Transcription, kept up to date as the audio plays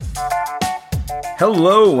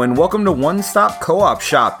Hello, and welcome to One Stop Co-op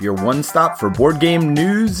Shop, your one stop for board game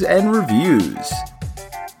news and reviews.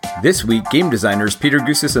 This week, game designers Peter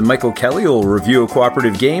Gussis and Michael Kelly will review a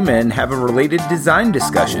cooperative game and have a related design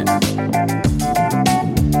discussion.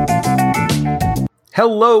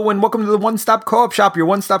 Hello, and welcome to the One Stop Co-op Shop, your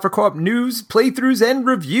one stop for co-op news, playthroughs, and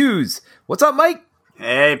reviews. What's up, Mike?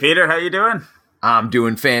 Hey, Peter, how you doing? I'm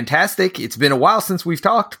doing fantastic. It's been a while since we've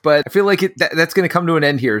talked, but I feel like that's going to come to an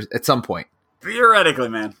end here at some point. Theoretically,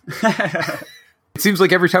 man. It seems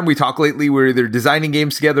like every time we talk lately, we're either designing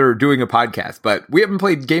games together or doing a podcast, but we haven't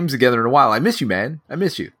played games together in a while. I miss you, man. I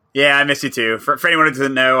miss you. Yeah, I miss you too. For anyone who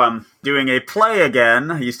doesn't know, I'm doing a play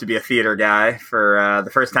again. I used to be a theater guy for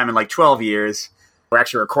the first time in like 12 years. We're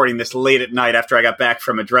actually recording this late at night after I got back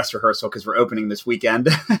from a dress rehearsal because we're opening this weekend.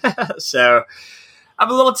 So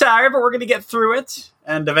I'm a little tired, but we're going to get through it.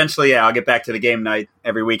 And eventually, I'll get back to the game night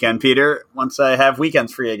every weekend, Peter, once I have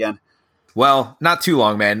weekends free again. Well, not too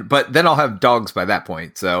long, man, but then I'll have dogs by that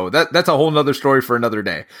point. So that's a whole nother story for another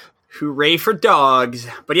day. Hooray for dogs.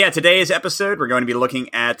 But yeah, today's episode, we're going to be looking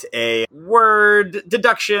at a word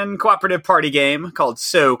deduction cooperative party game called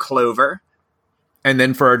So Clover. And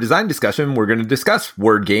then for our design discussion, we're going to discuss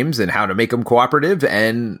word games and how to make them cooperative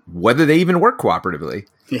and whether they even work cooperatively.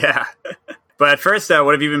 Yeah. But first,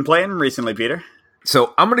 what have you been playing recently, Peter?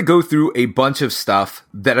 So I'm going to go through a bunch of stuff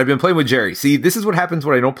that I've been playing with Jerry. See, this is what happens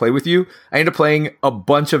when I don't play with you. I end up playing a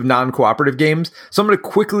bunch of non-cooperative games. So I'm going to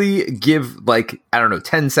quickly give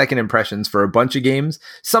 10-second impressions for a bunch of games.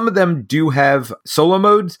 Some of them do have solo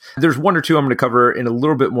modes. There's one or two I'm going to cover in a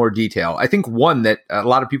little bit more detail. I think one that a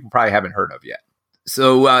lot of people probably haven't heard of yet.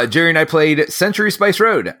 So Jerry and I played Century Spice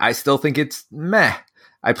Road. I still think it's meh.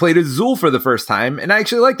 I played Azul for the first time, and I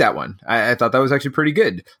actually liked that one. I thought that was actually pretty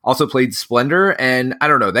good. Also played Splendor, and I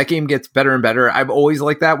don't know, that game gets better and better. I've always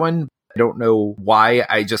liked that one. I don't know why.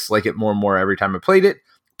 I just like it more and more every time I played it.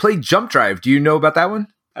 Played Jump Drive. Do you know about that one?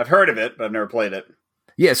 I've heard of it, but I've never played it.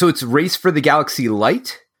 Yeah, so it's Race for the Galaxy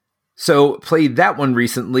Light. So played that one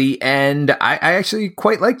recently, and I actually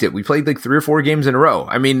quite liked it. We played like 3 or 4 games in a row.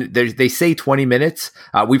 I mean, they say 20 minutes.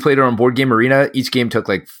 We played it on Board Game Arena. Each game took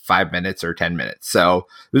like 5 minutes or 10 minutes. So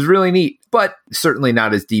it was really neat, but certainly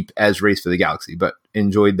not as deep as Race for the Galaxy, but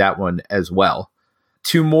enjoyed that one as well.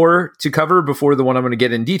 2 more to cover before the one I'm going to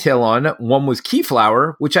get in detail on. One was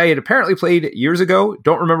Keyflower, which I had apparently played years ago.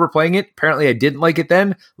 Don't remember playing it. Apparently I didn't like it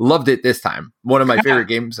then. Loved it this time. One of my favorite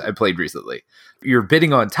games I played recently. You're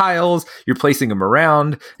bidding on tiles, you're placing them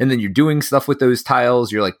around, and then you're doing stuff with those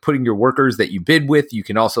tiles. You're like putting your workers that you bid with. You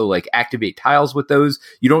can also like activate tiles with those.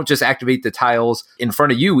 You don't just activate the tiles in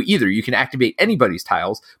front of you either. You can activate anybody's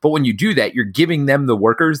tiles. But when you do that, you're giving them the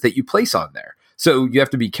workers that you place on there. So you have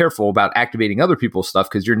to be careful about activating other people's stuff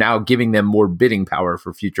because you're now giving them more bidding power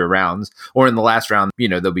for future rounds. Or in the last round,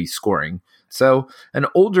 they'll be scoring. So an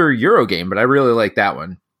older Euro game, but I really like that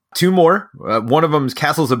one. 2 more. One of them is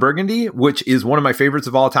Castles of Burgundy, which is one of my favorites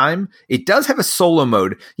of all time. It does have a solo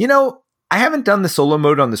mode. I haven't done the solo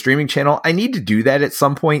mode on the streaming channel. I need to do that at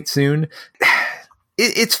some point soon.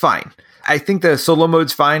 It's fine. I think the solo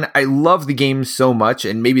mode's fine. I love the game so much,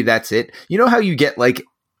 and maybe that's it. You know how you get like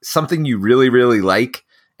something you really, really like,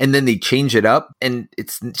 and then they change it up, and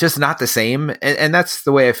it's just not the same. And that's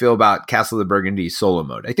the way I feel about Castle of Burgundy solo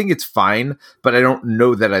mode. I think it's fine, but I don't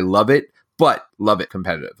know that I love it, but love it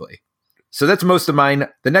competitively. So that's most of mine.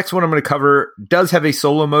 The next one I'm going to cover does have a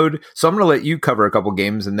solo mode, so I'm going to let you cover a couple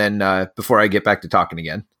games, and then before I get back to talking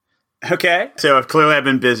again. Okay, so clearly I've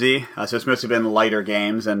been busy, so it's mostly been lighter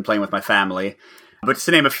games and playing with my family. But just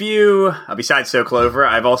to name a few, besides So Clover,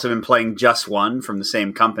 I've also been playing Just One from the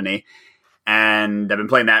same company. And I've been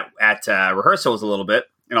playing that at rehearsals a little bit.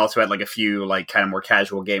 And also had like a few like kind of more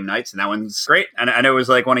casual game nights. And that one's great. And I know it was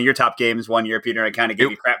like one of your top games one year, Peter. I kind of gave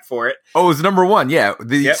you crap for it. Oh, it was number 1. Yeah.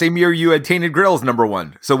 The same year you had Tainted Grail's number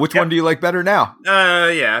 1. So which one do you like better now?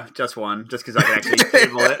 Yeah, Just One. Just because I can actually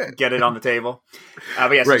table it, get it on the table.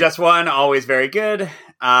 But yeah, so Just One, always very good.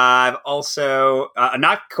 I've also,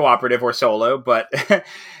 not cooperative or solo, but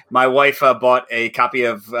my wife bought a copy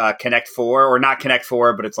of Connect 4, or not Connect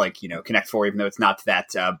 4, but it's like, Connect 4, even though it's not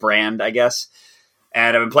that brand, I guess.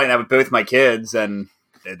 And I've been playing that with both my kids, and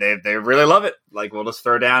they really love it. Like, we'll just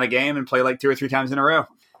throw down a game and play like 2 or 3 times in a row.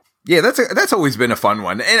 Yeah, that's always been a fun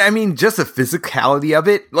one. And I mean, just the physicality of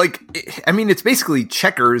it. Like, it's basically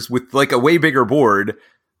checkers with like a way bigger board.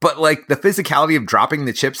 But like the physicality of dropping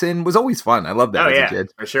the chips in was always fun. I loved that as a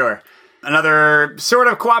kid. For sure. Another sort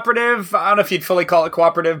of cooperative. I don't know if you'd fully call it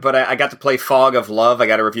cooperative, but I got to play Fog of Love. I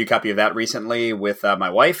got a review copy of that recently with my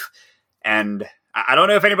wife. And I don't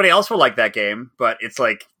know if anybody else will like that game, but it's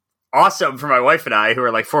like awesome for my wife and I, who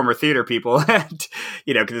are like former theater people. And,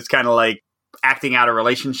 because it's kind of like acting out a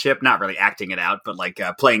relationship, not really acting it out, but like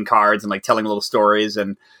playing cards and like telling little stories.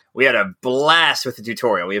 And we had a blast with the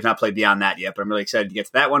tutorial. We have not played beyond that yet, but I'm really excited to get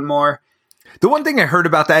to that one more. The one thing I heard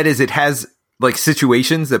about that is it has like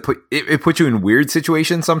situations that it puts you in weird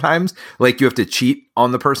situations sometimes. Like you have to cheat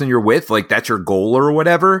on the person you're with. Like that's your goal or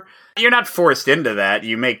whatever. You're not forced into that.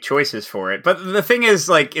 You make choices for it. But the thing is,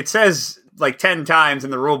 like, it says like 10 times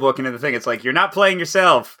in the rule book and in the thing, it's like, you're not playing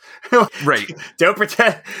yourself. Right. Don't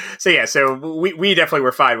pretend. So yeah, so we definitely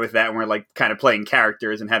were fine with that. And we're like kind of playing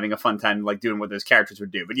characters and having a fun time, like doing what those characters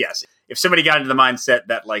would do. But yes, if somebody got into the mindset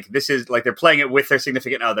that like, this is like, they're playing it with their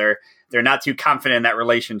significant other, they're not too confident in that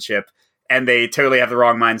relationship, and they totally have the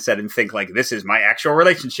wrong mindset and think like, this is my actual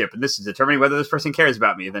relationship and this is determining whether this person cares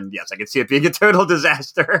about me, then yes, I could see it being a total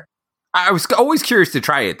disaster. I was always curious to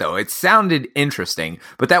try it, though. It sounded interesting,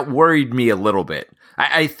 but that worried me a little bit.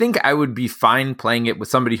 I think I would be fine playing it with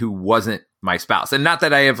somebody who wasn't my spouse. And not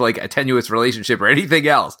that I have like a tenuous relationship or anything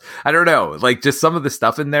else. I don't know. Like just some of the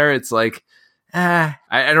stuff in there, it's like, I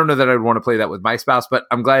don't know that I'd want to play that with my spouse, but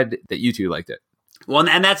I'm glad that you two liked it. Well,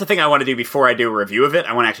 and that's the thing I want to do before I do a review of it.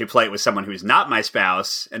 I want to actually play it with someone who's not my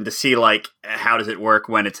spouse and to see like, how does it work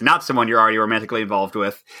when it's not someone you're already romantically involved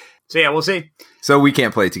with. So yeah, we'll see. So we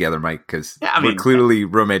can't play it together, Mike, because we're clearly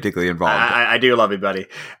romantically involved. I do love you, buddy.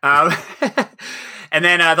 And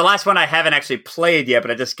then the last one I haven't actually played yet,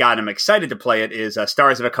 but I just got. I'm excited to play it. Is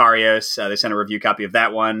Stars of Icarios. They sent a review copy of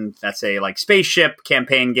that one. That's a like spaceship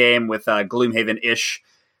campaign game with Gloomhaven-ish,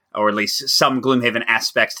 or at least some Gloomhaven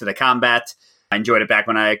aspects to the combat. I enjoyed it back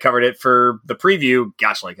when I covered it for the preview.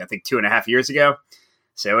 Gosh, like I think 2.5 years ago.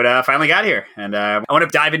 So it finally got here, and I want to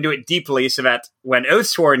dive into it deeply so that when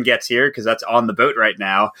Oathsworn gets here, because that's on the boat right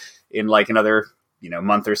now, in like another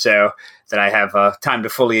month or so, that I have time to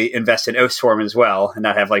fully invest in Oathsworn as well, and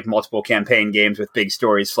not have like multiple campaign games with big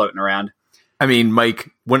stories floating around. I mean,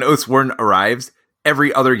 Mike, when Oathsworn arrives,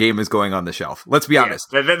 every other game is going on the shelf. Let's be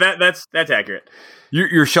honest. That's accurate.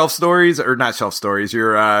 Your shelf stories, or not shelf stories?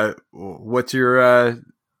 Your what's your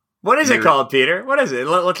what is it called, Peter? What is it?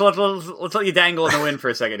 Let's let you dangle in the wind for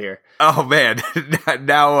a second here. Oh man,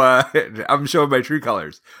 now I'm showing my true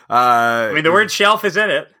colors. I mean, the word shelf is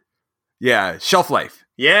in it. Yeah, Shelf Life.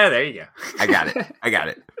 Yeah, there you go. I got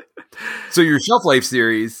it. So your Shelf Life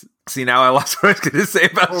series. See, now I lost what I was going to say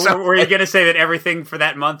about Shelf Were you going to say that everything for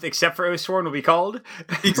that month except for Oathsworn will be called?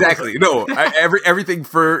 Exactly. No, everything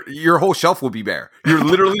for your whole shelf will be bare. You're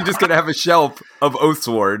literally just going to have a shelf of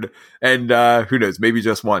Oathsworn, and who knows, maybe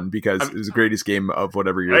just one, because it was the greatest game of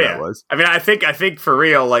whatever year that was. I mean, I think for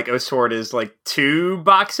real, like Oathsworn is like 2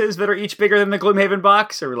 boxes that are each bigger than the Gloomhaven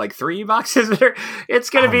box, or like 3 boxes that are.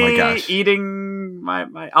 It's going to be eating my.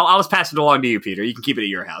 I'll just pass it along to you, Peter. You can keep it at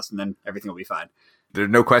your house, and then everything will be fine. There's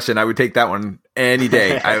no question. I would take that one any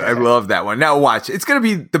day. I love that one. Now watch. It's going to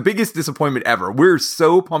be the biggest disappointment ever. We're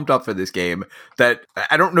so pumped up for this game that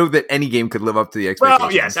I don't know that any game could live up to the expectations.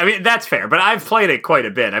 Well, yes. I mean, that's fair. But I've played it quite a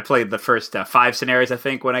bit. I played the first 5 scenarios, I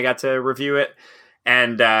think, when I got to review it.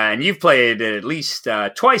 And you've played it at least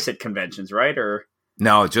twice at conventions, right? Or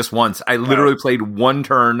no, just once. I literally played one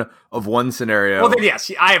turn of one scenario. Well, then, yes.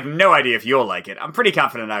 I have no idea if you'll like it. I'm pretty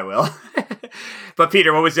confident I will. But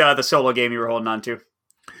Peter, what was the solo game you were holding on to?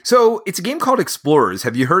 So it's a game called Explorers.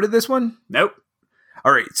 Have you heard of this one? Nope.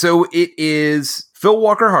 All right. So it is Phil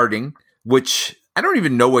Walker Harding, which I don't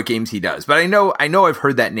even know what games he does, but I know I've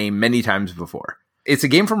heard that name many times before. It's a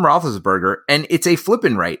game from Roethlisberger, and it's a flip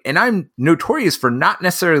and write. And I'm notorious for not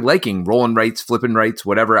necessarily liking roll and writes, flip and writes,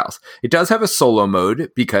 whatever else. It does have a solo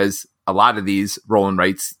mode, because a lot of these roll and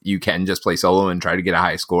writes, you can just play solo and try to get a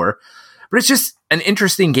high score. But it's just an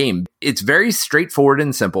interesting game. It's very straightforward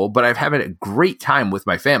and simple, but I've had a great time with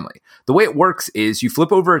my family. The way it works is you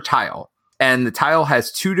flip over a tile, and the tile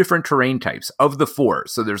has 2 different terrain types of the 4.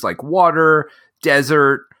 So there's like water,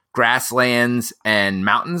 desert, grasslands, and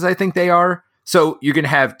mountains, I think they are. So you're going to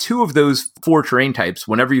have 2 of those 4 terrain types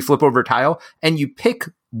whenever you flip over a tile, and you pick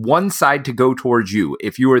one side to go towards you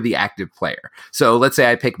if you are the active player. So let's say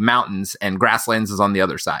I pick mountains and grasslands is on the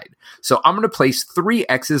other side. So I'm going to place 3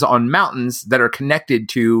 X's on mountains that are connected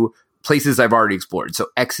to places I've already explored. So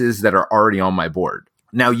X's that are already on my board.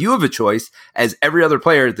 Now you have a choice, as every other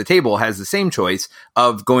player at the table has the same choice,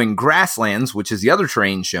 of going grasslands, which is the other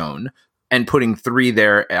terrain shown, and putting 3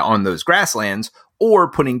 there on those grasslands, or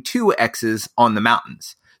putting 2 X's on the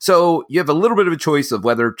mountains. So you have a little bit of a choice of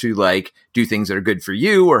whether to like do things that are good for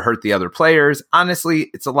you or hurt the other players. Honestly,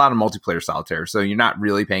 it's a lot of multiplayer solitaire, so you're not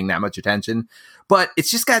really paying that much attention. But it's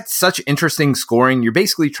just got such interesting scoring. You're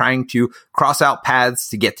basically trying to cross out paths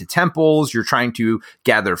to get to temples. You're trying to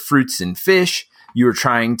gather fruits and fish. you're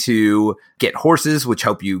trying to get horses, which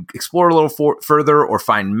help you explore a little further, or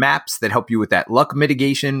find maps that help you with that luck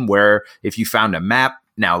mitigation, where if you found a map,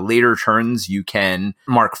 now later turns, you can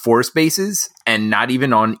mark forest bases, and not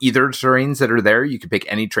even on either terrains that are there. You can pick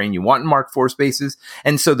any terrain you want and mark forest bases.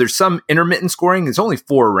 And so there's some intermittent scoring. It's only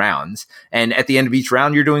 4 rounds. And at the end of each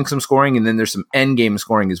round, you're doing some scoring, and then there's some end game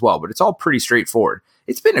scoring as well. But it's all pretty straightforward.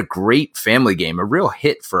 It's been a great family game, a real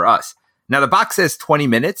hit for us. Now, the box says 20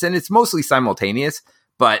 minutes, and it's mostly simultaneous,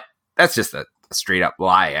 but that's just a straight up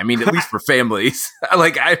lie. I mean, at least for families.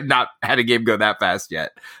 Like, I have not had a game go that fast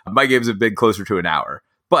yet. My games have been closer to an hour.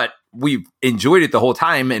 But we've enjoyed it the whole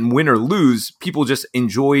time, and win or lose, people just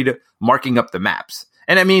enjoyed marking up the maps.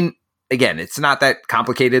 And I mean, again, it's not that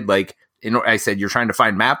complicated. Like I said, you're trying to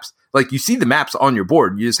find maps. Like, you see the maps on your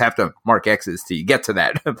board. You just have to mark X's to get to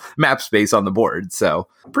that map space on the board. So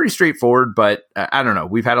pretty straightforward, but I don't know.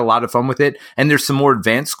 We've had a lot of fun with it. And there's some more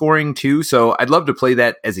advanced scoring too. So I'd love to play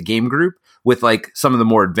that as a game group with like some of the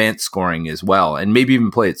more advanced scoring as well. And maybe even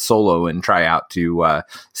play it solo and try out to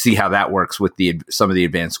see how that works with some of the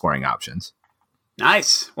advanced scoring options.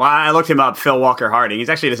 Nice. Well, I looked him up, Phil Walker Harding. He's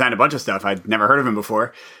actually designed a bunch of stuff. I'd never heard of him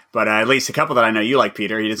before, but at least a couple that I know you like,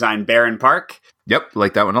 Peter. He designed Barren Park. Yep,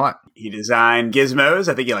 like that one a lot. He designed Gizmos.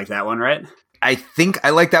 I think you like that one, right? I think I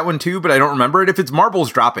like that one too, but I don't remember it. If it's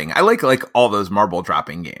marbles dropping, I like all those marble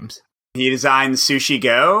dropping games. He designed Sushi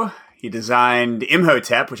Go. He designed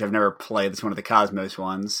Imhotep, which I've never played. It's one of the Cosmos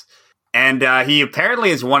ones. And he apparently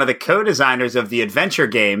is one of the co-designers of the adventure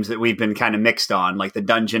games that we've been kind of mixed on, like the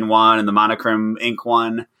Dungeon one and the Monochrome Inc.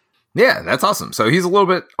 one. Yeah, that's awesome. So he's a little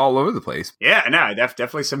bit all over the place. Yeah, no,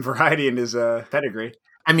 definitely some variety in his pedigree.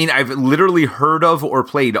 I mean, I've literally heard of or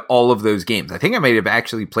played all of those games. I think I might have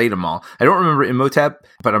actually played them all. I don't remember Imhotep,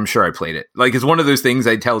 but I'm sure I played it. Like, it's one of those things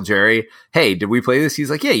I tell Jerry, hey, did we play this?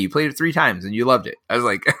 He's like, yeah, you played it 3 times and you loved it. I was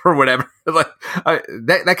like, or whatever. Like,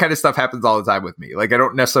 that kind of stuff happens all the time with me. Like, I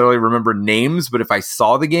don't necessarily remember names, but if I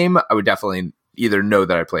saw the game, I would definitely either know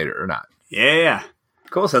that I played it or not. Yeah.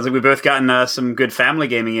 Cool. Sounds like we've both gotten some good family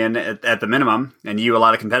gaming in at the minimum, and you a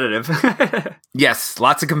lot of competitive. Yes,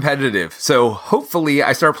 lots of competitive. So hopefully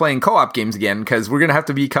I start playing co-op games again, because we're going to have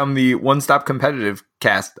to become the one-stop competitive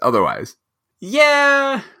cast otherwise.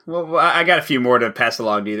 Yeah. Well, I got a few more to pass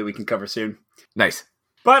along to you that we can cover soon. Nice.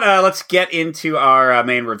 But let's get into our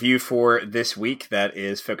main review for this week that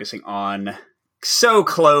is focusing on So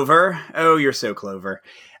Clover. Oh, you're so clover.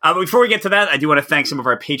 But before we get to that, I do want to thank some of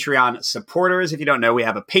our Patreon supporters. If you don't know, we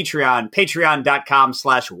have a Patreon,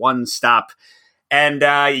 patreon.com/onestop. And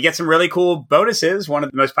you get some really cool bonuses. One of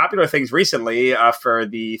the most popular things recently for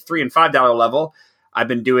the $3 and $5 level, I've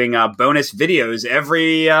been doing bonus videos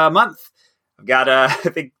every month. I've got, I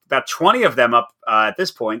think, about 20 of them up at this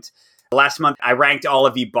point. Last month, I ranked all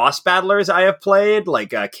of the boss battlers I have played, like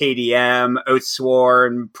KDM,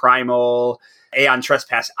 Oathsworn, Primal, Aeon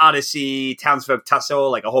Trespass Odyssey, Townsfolk Tussle,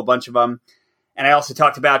 like a whole bunch of them. And I also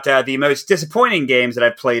talked about the most disappointing games that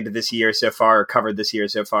I've played this year so far, or covered this year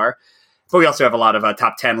so far. But we also have a lot of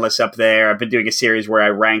top 10 lists up there. I've been doing a series where I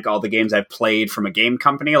rank all the games I've played from a game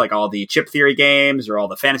company, like all the Chip Theory games or all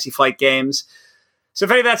the Fantasy Flight games. So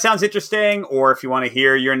if any of that sounds interesting, or if you want to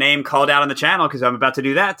hear your name called out on the channel, because I'm about to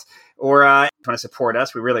do that, or if you want to support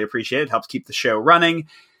us, we really appreciate it. It helps keep the show running.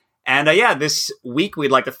 And this week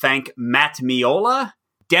we'd like to thank Matt Miola,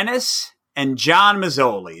 Dennis, and John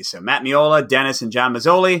Mazzoli. So Matt Miola, Dennis, and John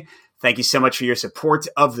Mazzoli, thank you so much for your support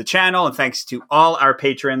of the channel. And thanks to all our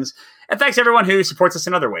patrons. And thanks to everyone who supports us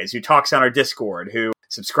in other ways, who talks on our Discord, who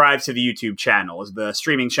subscribes to the YouTube channel, the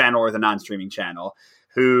streaming channel or the non-streaming channel,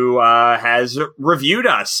 who has reviewed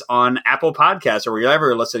us on Apple Podcasts or wherever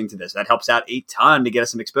you're listening to this. That helps out a ton to get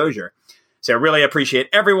us some exposure. So I really appreciate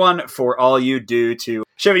everyone for all you do to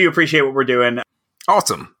show you appreciate what we're doing.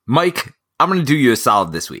 Awesome. Mike, I'm going to do you a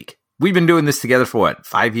solid this week. We've been doing this together for what,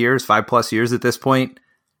 5 years, 5+ years at this point.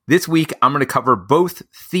 This week, I'm going to cover both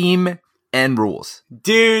theme and rules.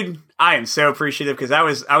 Dude, I am so appreciative because I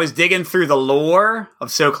was digging through the lore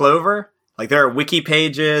of So Clover. Like, there are wiki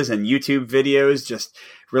pages and YouTube videos just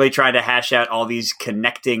really trying to hash out all these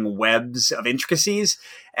connecting webs of intricacies.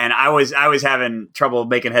 And I was having trouble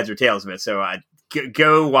making heads or tails of it. So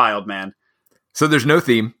go wild, man. So there's no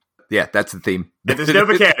theme. Yeah, that's the theme. There's no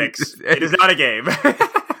mechanics. It is not a game.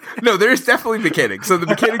 No, there's definitely mechanics. So the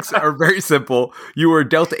mechanics are very simple. You are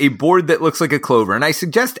dealt a board that looks like a clover. And I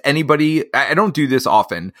suggest anybody, I don't do this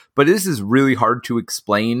often, but this is really hard to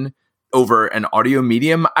explain over an audio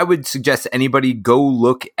medium. I would suggest anybody go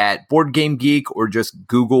look at Board Game Geek or just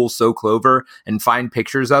Google So Clover and find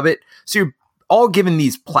pictures of it. So you're all given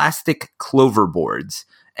these plastic clover boards.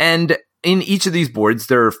 And in each of these boards,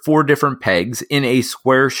 there are 4 different pegs in a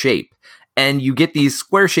square shape. and you get these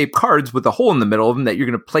square-shaped cards with a hole in the middle of them that you're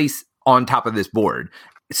going to place on top of this board.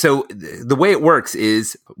 So the way it works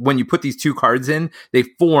is when you put these two cards in, they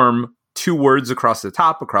form two words across the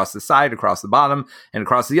top, across the side, across the bottom, and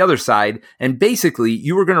across the other side. And basically,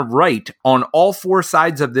 you are going to write on all four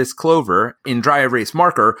sides of this clover in dry erase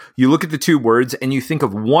marker. You look at the two words and you think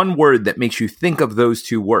of one word that makes you think of those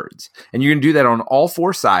two words. And you're going to do that on all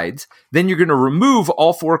four sides. Then you're going to remove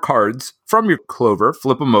all four cards from your clover,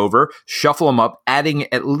 flip them over, shuffle them up,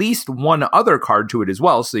 adding at least one other card to it as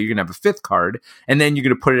well. So you're going to have a fifth card, and then you're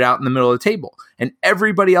going to put it out in the middle of the table. And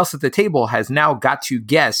everybody else at the table has now got to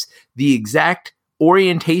guess the exact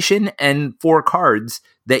orientation and four cards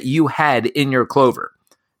that you had in your clover.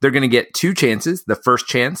 They're going to get two chances. The first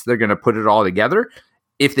chance, they're going to put it all together.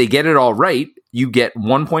 If they get it all right, you get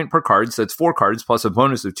 1 point per card. So it's 4 cards plus a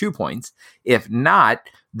bonus of 2 points. If not,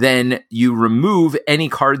 then you remove any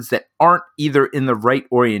cards that aren't either in the right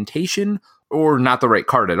orientation or not the right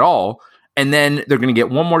card at all. And then they're going to get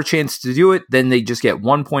one more chance to do it. Then they just get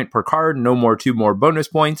 1 point per card, no more 2 more bonus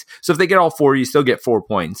points. So if they get all 4, you still get 4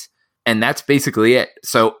 points. And that's basically it.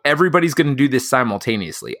 So everybody's going to do this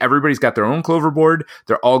simultaneously. Everybody's got their own clover board.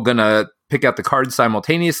 They're all going to pick out the cards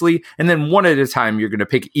simultaneously. And then one at a time, you're going to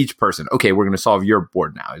pick each person. Okay, we're going to solve your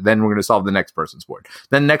board now. Then we're going to solve the next person's board.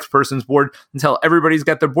 Then next person's board until everybody's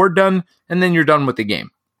got their board done. And then you're done with the game.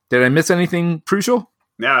 Did I miss anything crucial?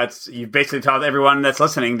 No, you've basically taught everyone that's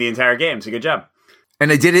listening the entire game. So good job.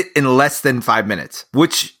 And I did it in less than 5 minutes,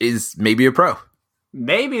 which is maybe a pro.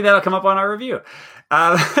 Maybe that'll come up on our review.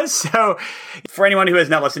 So for anyone who has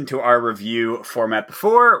not listened to our review format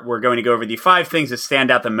before, we're going to go over the 5 things that stand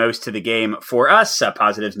out the most to the game for us.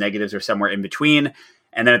 Positives, negatives, or somewhere in between.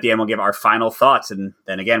 And then at the end, we'll give our final thoughts. And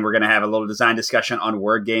then again, we're going to have a little design discussion on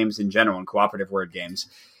word games in general and cooperative word games.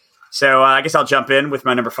 So I guess I'll jump in with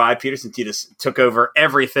my number 5, Peter, since you just took over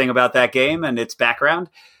everything about that game and its background.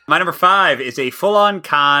 My number 5 is a full-on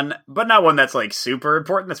con, but not one that's like super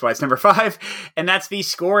important. That's why it's number 5. And that's the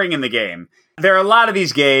scoring in the game. There are a lot of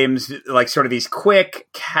these games, like sort of these quick,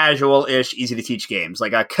 casual-ish, easy-to-teach games.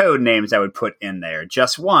 Like Code Names I would put in there.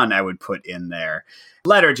 Just One I would put in there.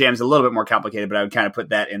 Letter Jam's a little bit more complicated, but I would kind of put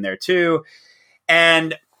that in there too.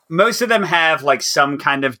 And most of them have like some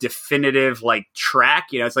kind of definitive like track.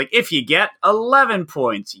 You know, it's like if you get 11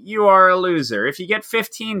 points, you are a loser. If you get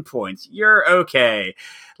 15 points, you're okay.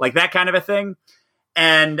 Like that kind of a thing.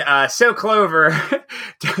 And So Clover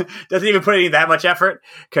doesn't even put any that much effort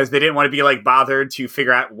because they didn't want to be like bothered to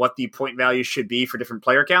figure out what the point value should be for different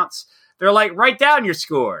player counts. They're like, write down your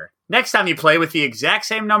score. Next time you play with the exact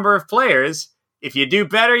same number of players, if you do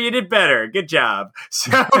better, you did better. Good job.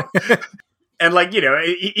 So, and like, you know,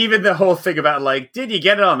 even the whole thing about like, did you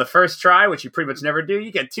get it on the first try, which you pretty much never do?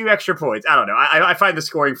 You get 2 extra points. I don't know. I find the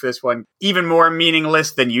scoring for this one even more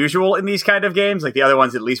meaningless than usual in these kind of games. Like the other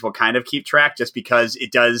ones at least will kind of keep track just because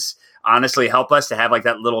it does honestly help us to have like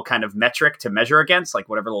that little kind of metric to measure against, like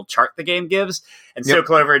whatever little chart the game gives. And So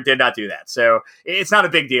Clover did not do that. So it's not a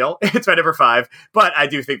big deal. It's my number 5. But I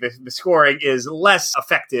do think the scoring is less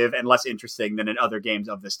effective and less interesting than in other games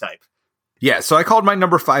of this type. Yeah, so I called my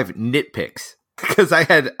number 5 nitpicks because I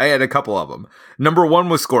had a couple of them. Number 1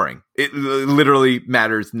 was scoring. It literally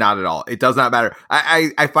matters not at all. It does not matter.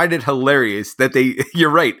 I find it hilarious that you're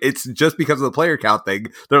right. It's just because of the player count thing.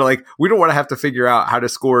 They're like, we don't want to have to figure out how to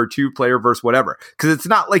score 2 player versus whatever. Because it's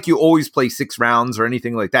not like you always play 6 rounds or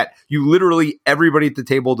anything like that. You literally, everybody at the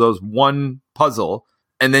table does one puzzle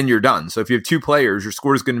and then you're done. So if you have 2 players, your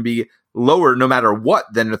score is going to be lower no matter what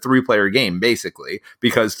than a 3-player game, basically,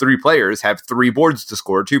 because 3 players have 3 boards to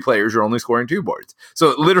score. 2 players, you're only scoring 2 boards.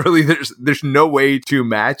 So literally there's no way to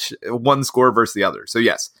match one score versus the other. So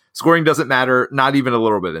yes, scoring doesn't matter, not even a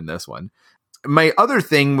little bit in this one. My other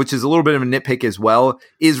thing, which is a little bit of a nitpick as well,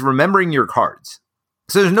 is remembering your cards.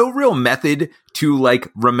 So there's no real method to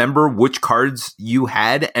like remember which cards you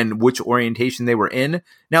had and which orientation they were in.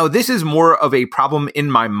 Now, this is more of a problem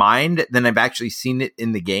in my mind than I've actually seen it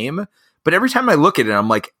in the game. But every time I look at it, I'm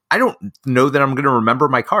like, I don't know that I'm going to remember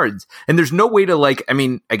my cards. And there's no way to like, I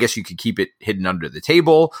mean, I guess you could keep it hidden under the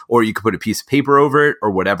table or you could put a piece of paper over it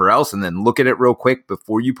or whatever else and then look at it real quick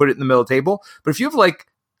before you put it in the middle of the table. But if you have like,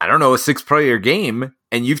 I don't know, a 6-player game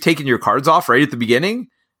and you've taken your cards off right at the beginning,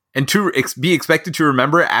 and to be expected to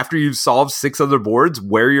remember after you've solved 6 other boards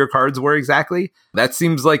where your cards were exactly, that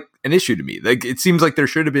seems like an issue to me. Like it seems like there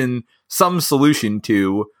should have been some solution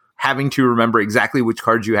to having to remember exactly which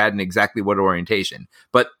cards you had and exactly what orientation.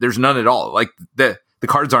 But there's none at all. Like the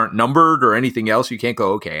cards aren't numbered or anything else. You can't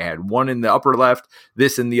go, okay, I had 1 in the upper left,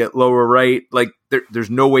 this in the lower right. Like there's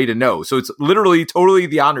no way to know. So it's literally totally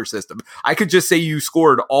the honor system. I could just say you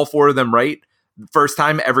scored all 4 of them right first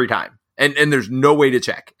time every time. And there's no way to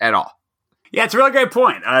check at all. Yeah, it's a really great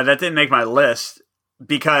point. That didn't make my list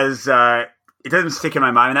because it doesn't stick in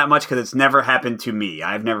my mind that much because it's never happened to me.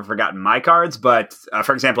 I've never forgotten my cards, but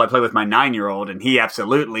for example, I play with my 9-year-old, and he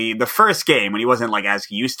absolutely, the first game when he wasn't like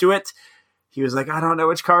as used to it, he was like, I don't know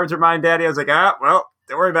which cards are mine, Daddy. I was like, well,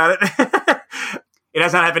 don't worry about it. It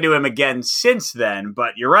has not happened to him again since then,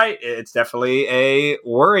 but you're right. It's definitely a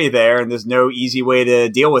worry there, and there's no easy way to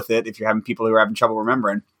deal with it if you're having people who are having trouble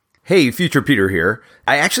remembering. Hey, Future Peter here.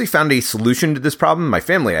 I actually found a solution to this problem. My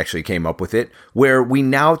family actually came up with it, where we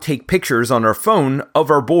now take pictures on our phone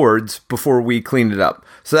of our boards before we clean it up.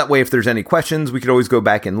 So that way, if there's any questions, we could always go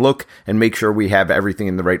back and look and make sure we have everything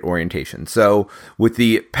in the right orientation. So with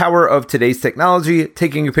the power of today's technology,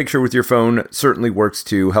 taking a picture with your phone certainly works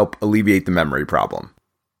to help alleviate the memory problem.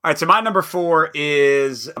 All right, so my number 4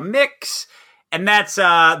 is a mix. And that's the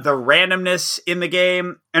randomness in the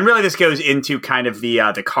game. And really this goes into kind of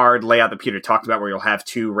the card layout that Peter talked about where you'll have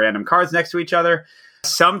 2 random cards next to each other.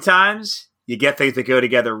 Sometimes you get things that go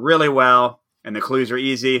together really well and the clues are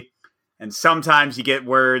easy. And sometimes you get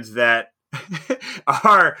words that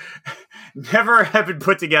are never have been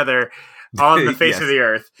put together on the face of the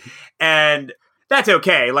earth. And that's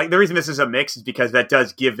okay. Like the reason this is a mix is because that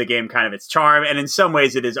does give the game kind of its charm. And in some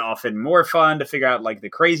ways it is often more fun to figure out like the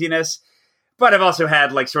craziness. But I've also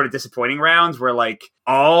had like sort of disappointing rounds where like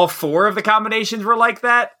all 4 of the combinations were like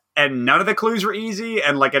that and none of the clues were easy.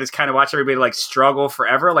 And like I just kind of watch everybody like struggle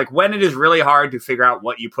forever. Like when it is really hard to figure out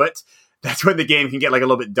what you put, that's when the game can get like a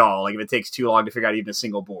little bit dull. Like if it takes too long to figure out even a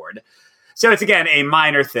single board. So it's again a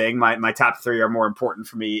minor thing. My top 3 are more important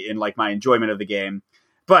for me in like my enjoyment of the game.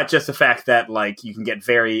 But just the fact that like you can get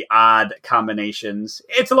very odd combinations.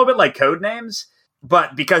 It's a little bit like code names.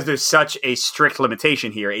 But because there's such a strict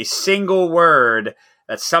limitation here, a single word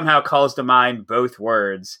that somehow calls to mind both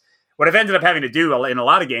words, what I've ended up having to do in a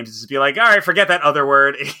lot of games is to be like, all right, forget that other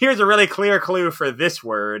word. Here's a really clear clue for this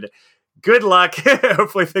word. Good luck.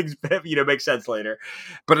 Hopefully things make sense later.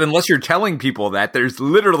 But unless you're telling people that, there's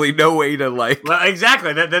literally no way to like... Well,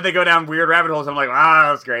 exactly. Then they go down weird rabbit holes. I'm like,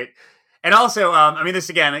 wow, that's great. And also,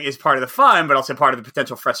 this again is part of the fun, but also part of the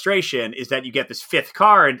potential frustration is that you get this 5th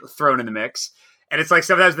card thrown in the mix. And it's like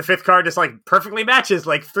sometimes the 5th card just like perfectly matches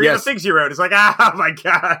like 3 of the things you wrote. It's like, oh my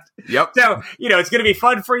God. Yep. So, it's going to be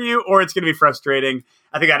fun for you or it's going to be frustrating.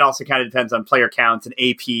 I think that also kind of depends on player counts and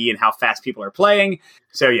AP and how fast people are playing.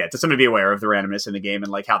 So yeah, just something to be aware of the randomness in the game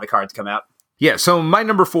and like how the cards come out. Yeah, so my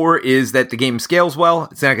number 4 is that the game scales well.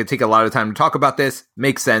 It's not going to take a lot of time to talk about this.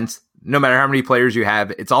 Makes sense. No matter how many players you have,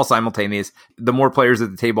 it's all simultaneous. The more players at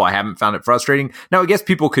the table, I haven't found it frustrating. Now, I guess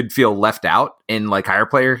people could feel left out in like higher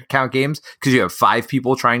player count games because you have 5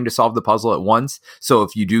 people trying to solve the puzzle at once. So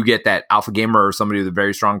if you do get that alpha gamer or somebody with a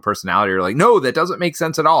very strong personality, you're like, no, that doesn't make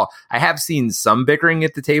sense at all. I have seen some bickering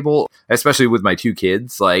at the table, especially with my 2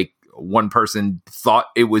 kids. Like one person thought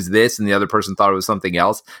it was this and the other person thought it was something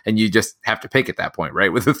else. And you just have to pick at that point,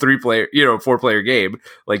 right? With a 4-player game,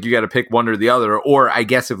 like you got to pick one or the other. Or I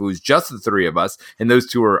guess if it was just the 3 of us and those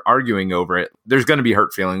 2 are arguing over it, there's going to be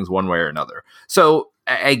hurt feelings one way or another. So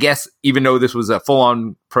I guess even though this was a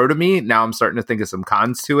full-on pro to me, now I'm starting to think of some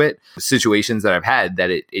cons to it, situations that I've had that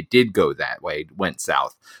it did go that way, went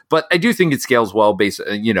south. But I do think it scales well based,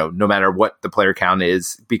 no matter what the player count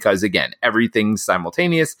is, because again, everything's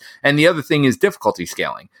simultaneous. And the other thing is difficulty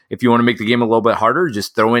scaling. If you want to make the game a little bit harder,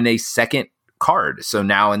 just throw in a second card. So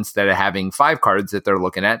now instead of having 5 cards that they're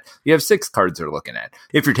looking at, you have 6 cards they're looking at.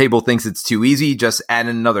 If your table thinks it's too easy, just add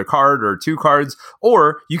another card or 2 cards,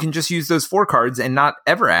 or you can just use those 4 cards and not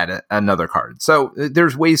ever add another card. So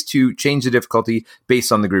there's ways to change the difficulty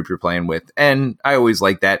based on the group you're playing with. And I always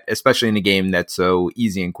like that, especially in a game that's so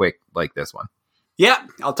easy and quick like this one. Yeah,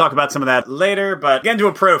 I'll talk about some of that later, but getting to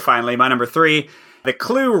a pro finally, my number 3. The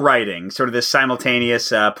clue writing, sort of this simultaneous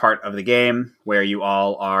part of the game where you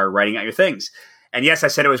all are writing out your things. And yes, I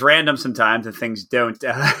said it was random sometimes and things don't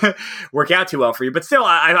work out too well for you. But still,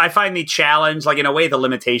 I find the challenge, like in a way, the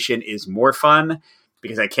limitation is more fun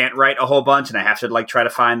because I can't write a whole bunch and I have to like try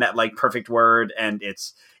to find that like perfect word. And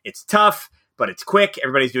it's tough, but it's quick.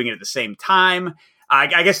 Everybody's doing it at the same time.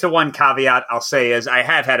 I guess the one caveat I'll say is I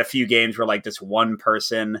have had a few games where like this one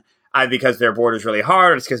person, because their board is really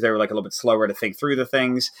hard, or it's because they were like a little bit slower to think through the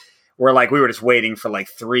things, where like we were just waiting for like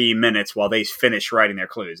 3 minutes while they finished writing their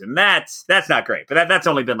clues. And that's not great. But that's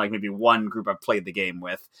only been like maybe one group I've played the game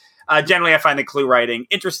with. Generally, I find the clue writing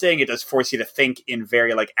interesting. It does force you to think in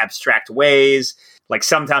very like abstract ways. Like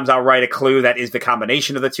sometimes I'll write a clue that is the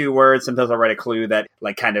combination of the two words. Sometimes I'll write a clue that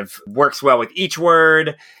like kind of works well with each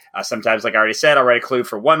word. Sometimes, like I already said, I'll write a clue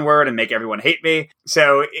for one word and make everyone hate me.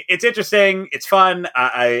 So it's interesting. It's fun.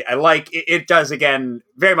 I like it. It does, again,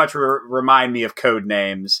 very much remind me of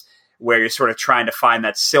Codenames, where you're sort of trying to find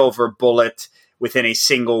that silver bullet within a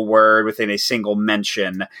single word, within a single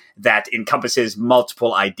mention that encompasses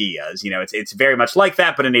multiple ideas. You know, it's very much like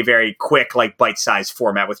that, but in a very quick, like bite-sized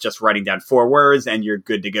format with just writing down 4 words and you're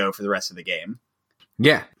good to go for the rest of the game.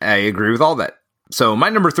 Yeah, I agree with all that. So my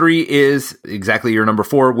number 3 is exactly your number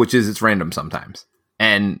 4, which is it's random sometimes.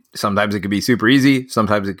 And sometimes it could be super easy.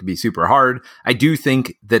 Sometimes it could be super hard. I do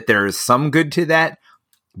think that there is some good to that,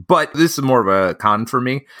 but this is more of a con for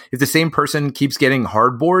me. If the same person keeps getting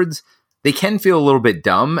hard boards, they can feel a little bit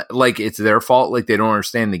dumb, like it's their fault, like they don't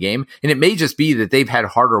understand the game. And it may just be that they've had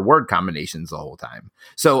harder word combinations the whole time.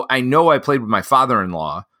 So I know I played with my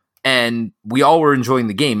father-in-law, and we all were enjoying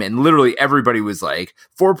the game, and literally everybody was like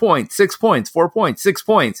 4 points, 6 points, 4 points, 6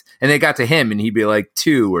 points. And they got to him and he'd be like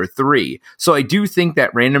 2 or 3. So I do think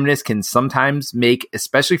that randomness can sometimes make,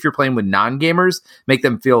 especially if you're playing with non-gamers, make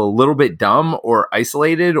them feel a little bit dumb or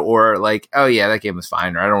isolated or like, oh yeah, that game was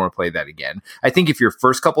fine, or I don't want to play that again. I think if your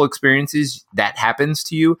first couple experiences that happens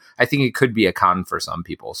to you, I think it could be a con for some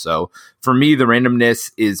people. So for me, the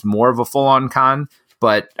randomness is more of a full-on con.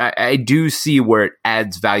 But I do see where it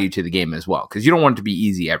adds value to the game as well, because you don't want it to be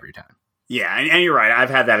easy every time. Yeah, and you're right. I've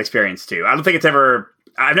had that experience too. I don't think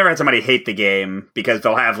I've never had somebody hate the game because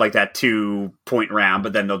they'll have like that 2-point round,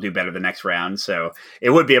 but then they'll do better the next round. So it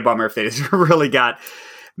would be a bummer if they just really got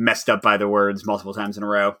messed up by the words multiple times in a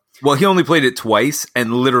row. Well, he only played it twice,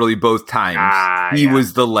 and literally both times he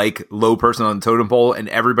was the like low person on the totem pole, and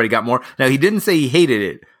everybody got more. Now, he didn't say he hated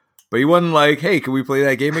it, but he wasn't like, hey, can we play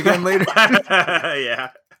that game again later?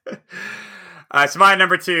 Yeah. So my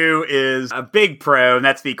number 2 is a big pro, and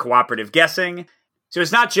that's the cooperative guessing. So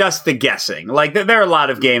it's not just the guessing. Like there are a lot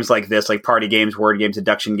of games like this, like party games, word games,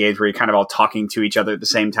 deduction games, where you're kind of all talking to each other at the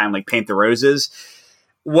same time, like Paint the Roses.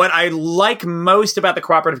 What I like most about the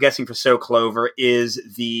cooperative guessing for So Clover is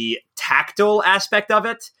the tactile aspect of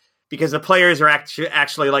it. Because the players are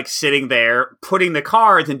actually like sitting there, putting the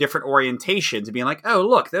cards in different orientations and being like, oh,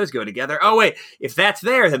 look, those go together. Oh, wait, if that's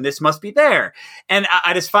there, then this must be there. And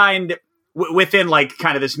I just find within like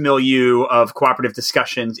kind of this milieu of cooperative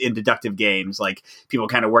discussions in deductive games, like people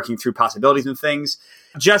kind of working through possibilities and things,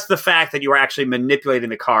 just the fact that you are actually manipulating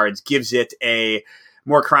the cards gives it a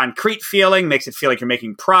more concrete feeling, makes it feel like you're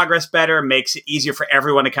making progress better, makes it easier for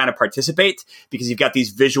everyone to kind of participate because you've got these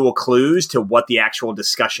visual clues to what the actual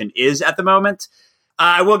discussion is at the moment.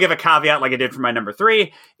 I will give a caveat like I did for my number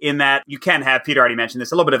 3 in that you can have, Peter already mentioned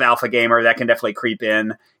this, a little bit of alpha gamer that can definitely creep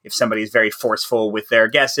in if somebody is very forceful with their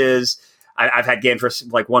guesses. I've had games where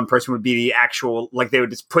like one person would be the actual, like they would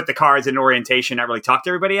just put the cards in orientation, not really talk to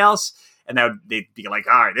everybody else. And they'd be like,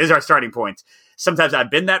 all right, this is our starting point. Sometimes I've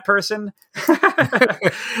been that person.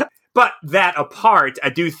 But that apart, I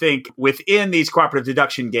do think within these cooperative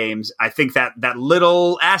deduction games, I think that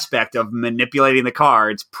little aspect of manipulating the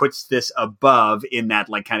cards puts this above in that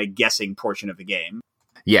like kind of guessing portion of the game.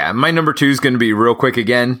 Yeah, my number 2 is going to be real quick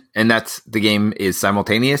again, and that's the game is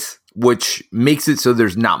simultaneous, which makes it so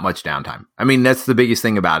there's not much downtime. I mean, that's the biggest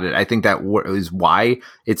thing about it. I think that is why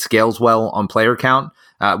it scales well on player count.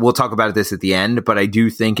 We'll talk about this at the end, but I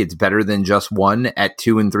do think it's better than just one at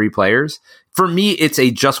 2 and 3 players. For me, it's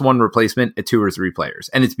a just one replacement at 2 or 3 players.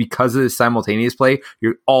 And it's because of the simultaneous play,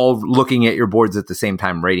 you're all looking at your boards at the same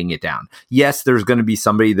time, writing it down. Yes, there's going to be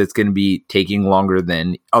somebody that's going to be taking longer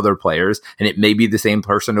than other players, and it may be the same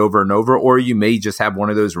person over and over, or you may just have one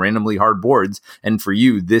of those randomly hard boards. And for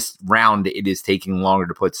you, this round, it is taking longer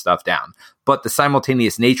to put stuff down. But the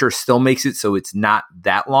simultaneous nature still makes it so it's not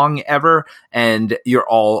that long ever, and you're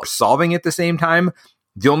all solving at the same time.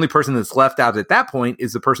 The only person that's left out at that point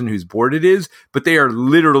is the person whose board it is, but they are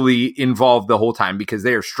literally involved the whole time because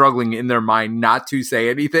they are struggling in their mind not to say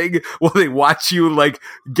anything while they watch you like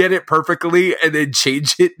get it perfectly and then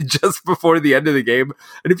change it just before the end of the game.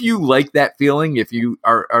 And if you like that feeling, if you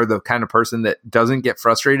are the kind of person that doesn't get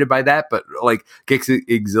frustrated by that, but like gets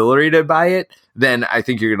exhilarated by it, then I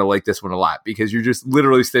think you're going to like this one a lot because you're just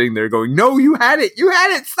literally sitting there going, no, you had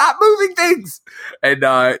it, stop moving things. And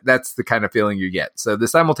that's the kind of feeling you get. So the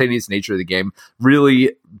simultaneous nature of the game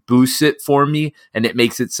really boosts it for me, and it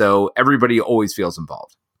makes it so everybody always feels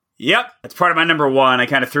involved. Yep, that's part of my number one. I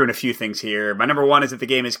kind of threw in a few things here. My number one is that the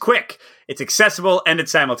game is quick, it's accessible, and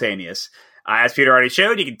it's simultaneous. As Peter already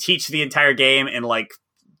showed, you can teach the entire game in like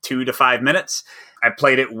 2 to 5 minutes. I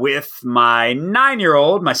played it with my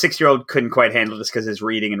 9-year-old. My 6-year-old couldn't quite handle this because his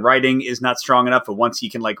reading and writing is not strong enough. But once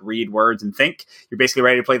you can like read words and think, you're basically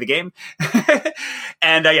ready to play the game.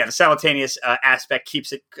 And the simultaneous aspect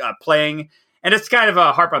keeps it playing. And it's kind of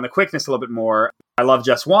a harp on the quickness a little bit more. I love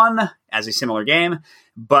Just One as a similar game,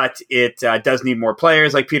 but it does need more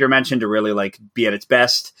players, like Peter mentioned, to really like be at its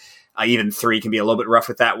best. Even 3 can be a little bit rough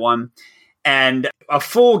with that one. And a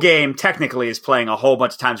full game technically is playing a whole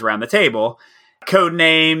bunch of times around the table.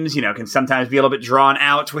 Codenames, can sometimes be a little bit drawn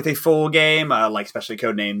out with a full game, like especially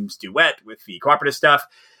Codenames Duet with the cooperative stuff.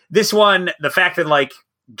 This one, the fact that like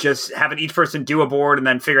just having each person do a board and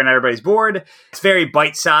then figuring out everybody's board, it's very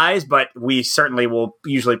bite-sized, but we certainly will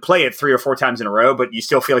usually play it 3 or 4 times in a row, but you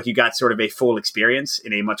still feel like you got sort of a full experience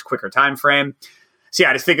in a much quicker time frame. So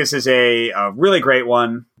I just think this is a really great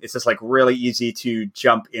one. It's just like really easy to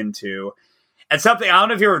jump into. And something, I don't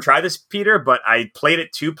know if you ever tried this, Peter, but I played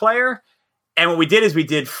it 2-player. And what we did is we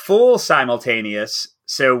did full simultaneous.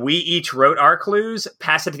 So we each wrote our clues,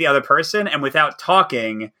 passed it to the other person, and without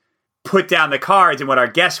talking, put down the cards and what our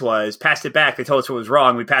guess was, passed it back. They told us what was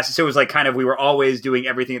wrong. We passed it. So it was like kind of, we were always doing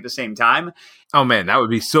everything at the same time. Oh man, that would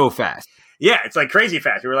be so fast. Yeah, it's like crazy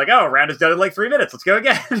fast. We were like, oh, round is done in like 3 minutes. Let's go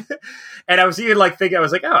again. And I was even like thinking, I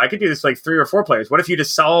was like, oh, I could do this like 3 or 4 players. What if you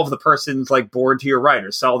just solve the person's like board to your right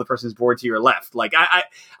or solve the person's board to your left? Like, I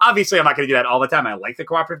obviously I'm not going to do that all the time. I like the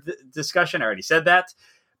cooperative discussion. I already said that.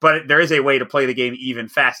 But there is a way to play the game even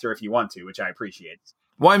faster if you want to, which I appreciate.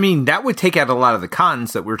 Well, I mean, that would take out a lot of the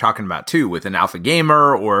cons that we were talking about, too, with an alpha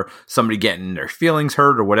gamer or somebody getting their feelings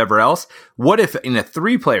hurt or whatever else. What if in a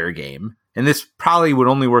 3-player game, and this probably would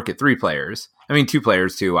only work at 3 players, I mean, 2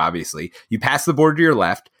 players, too, obviously, you pass the board to your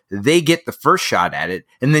left, they get the first shot at it,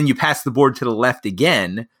 and then you pass the board to the left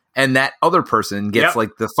again, and that other person gets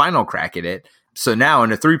like the final crack at it. So now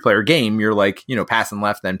in a 3-player game, you're like, passing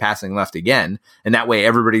left, then passing left again. And that way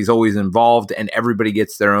everybody's always involved and everybody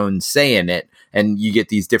gets their own say in it. And you get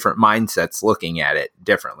these different mindsets looking at it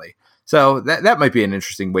differently. So that might be an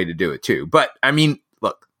interesting way to do it too. But I mean,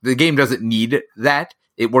 look, the game doesn't need that.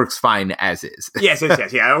 It works fine as is. Yes.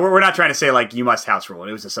 Yeah. We're not trying to say like you must house rule.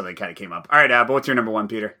 It was just something that kind of came up. All right. But what's your number one,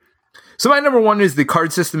 Peter? So my number one is the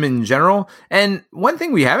card system in general. And one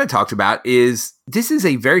thing we haven't talked about is this is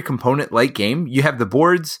a very component-like game. You have the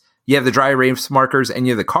boards, you have the dry erase markers, and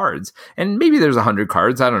you have the cards. And maybe there's 100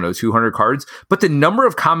 cards, I don't know, 200 cards. But the number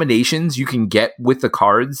of combinations you can get with the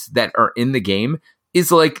cards that are in the game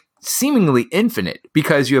is like seemingly infinite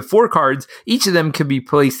because you have 4 cards. Each of them can be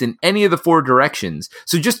placed in any of the 4 directions.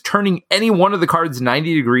 So just turning any one of the cards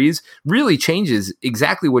 90 degrees really changes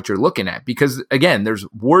exactly what you're looking at because, again, there's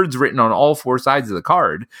words written on all 4 sides of the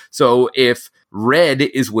card. So if red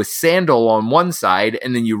is with sandal on one side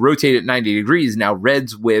and then you rotate it 90 degrees, now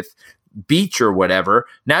red's with beach or whatever,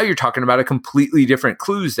 now you're talking about a completely different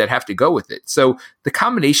clues that have to go with it. So the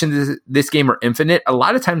combinations of this game are infinite. A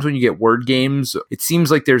lot of times when you get word games, it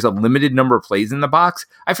seems like there's a limited number of plays in the box.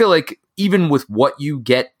 I feel like even with what you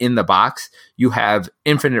get in the box, you have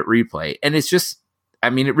infinite replay. And it's just, I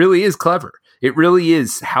mean, it really is clever. It really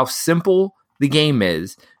is how simple the game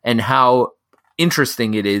is and how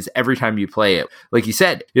interesting it is every time you play it. Like you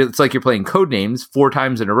said, it's like you're playing Codenames 4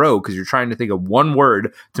 times in a row because you're trying to think of one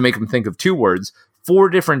word to make them think of 2 words 4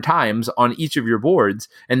 different times on each of your boards.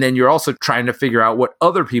 And then you're also trying to figure out what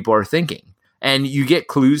other people are thinking. And you get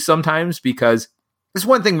clues sometimes because there's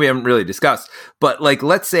one thing we haven't really discussed, but like,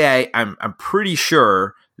 let's say I'm pretty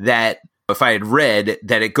sure that if I had read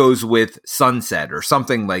that it goes with sunset or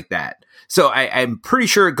something like that. So I'm pretty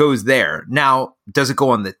sure it goes there. Now, does it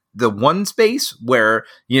go on the one space where,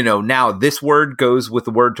 now this word goes with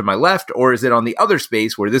the word to my left, or is it on the other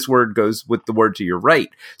space where this word goes with the word to your right?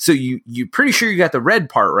 So you're pretty sure you got the red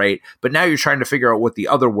part right, but now you're trying to figure out what the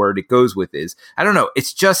other word it goes with is. I don't know.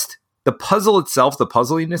 It's just the puzzle itself, the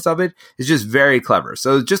puzzliness of it is just very clever.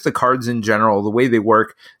 So just the cards in general, the way they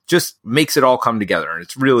work just makes it all come together, and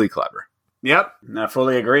it's really clever. Yep, I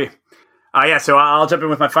fully agree. So I'll jump in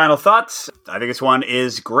with my final thoughts. I think this one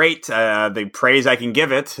is great. The praise I can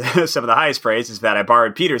give it, some of the highest praise, is that I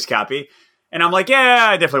borrowed Peter's copy. And I'm like, yeah,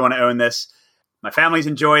 I definitely want to own this. My family's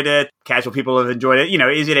enjoyed it. Casual people have enjoyed it.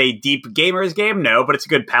 Is it a deep gamer's game? No, but it's a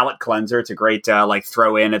good palate cleanser. It's a great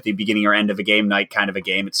throw in at the beginning or end of a game night kind of a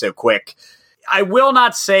game. It's so quick. I will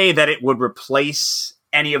not say that it would replace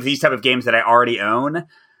any of these type of games that I already own.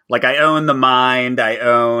 Like, I own The Mind, I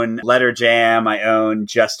own Letter Jam, I own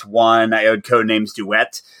Just One, I own Codenames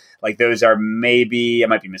Duet. Like, those are maybe, I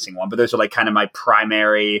might be missing one, but those are like kind of my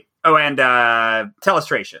primary Oh, and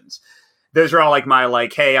Telestrations. Those are all like my,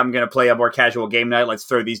 like, hey, I'm going to play a more casual game night. Let's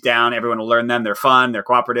throw these down. Everyone will learn them. They're fun. They're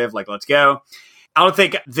cooperative. Like, let's go. I don't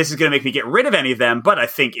think this is going to make me get rid of any of them, but I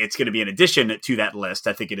think it's going to be an addition to that list.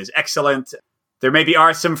 I think it is excellent. There maybe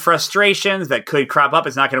are some frustrations that could crop up.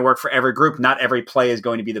 It's not going to work for every group. Not every play is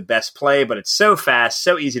going to be the best play, but it's so fast,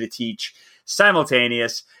 so easy to teach,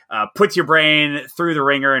 simultaneous, puts your brain through the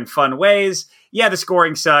ringer in fun ways. Yeah, the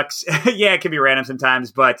scoring sucks. Yeah, it can be random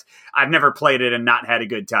sometimes, but I've never played it and not had a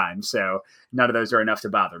good time. So none of those are enough to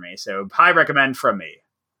bother me. So high recommend from me.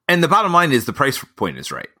 And the bottom line is the price point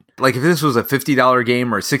is right. Like if this was a $50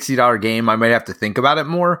 game or a $60 game, I might have to think about it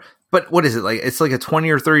more. But what is it like? It's like a $20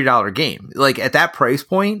 or $30 game. Like at that price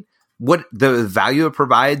point, what the value it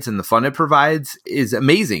provides and the fun it provides is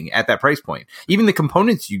amazing at that price point. Even the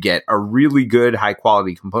components you get are really good, high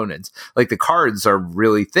quality components. Like the cards are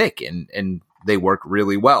really thick and they work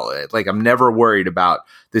really well. Like I'm never worried about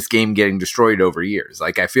this game getting destroyed over years.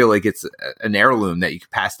 Like I feel like it's an heirloom that you can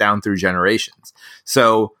pass down through generations.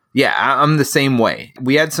 So yeah, I'm the same way.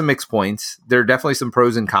 We had some mixed points. There are definitely some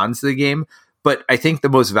pros and cons to the game. But I think the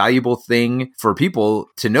most valuable thing for people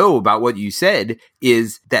to know about what you said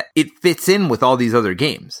is that it fits in with all these other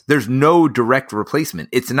games. There's no direct replacement.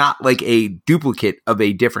 It's not like a duplicate of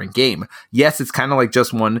a different game. Yes, it's kind of like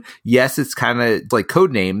Just One. Yes, it's kind of like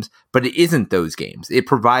Codenames, but it isn't those games. It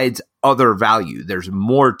provides other value. There's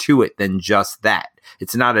more to it than just that.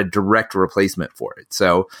 It's not a direct replacement for it.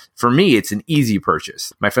 So for me, it's an easy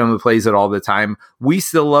purchase. My family plays it all the time. We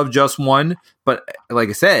still love Just One, but like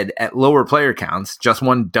I said, at lower player counts, Just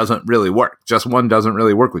One doesn't really work. Just One doesn't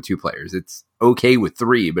really work with 2 players. It's okay with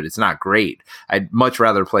 3, but it's not great. I'd much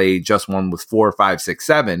rather play Just One with 4, 5, 6,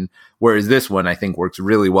 7, whereas this one I think works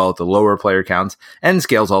really well at the lower player counts and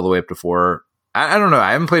scales all the way up to 4. I don't know.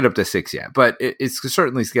 I haven't played up to 6 yet, but it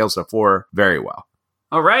certainly scales to 4 very well.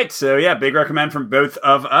 All right. So, yeah, big recommend from both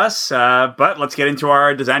of us. But let's get into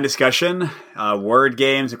our design discussion, word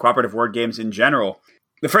games and cooperative word games in general.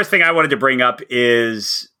 The first thing I wanted to bring up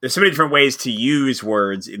is there's so many different ways to use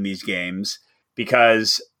words in these games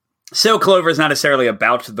because So Clover is not necessarily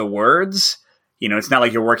about the words. You know, it's not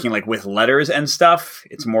like you're working like with letters and stuff.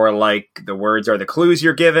 It's more like the words are the clues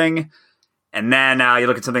you're giving. And then you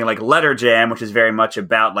look at something like Letter Jam, which is very much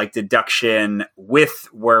about like deduction with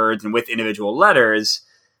words and with individual letters.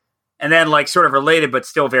 And then like sort of related, but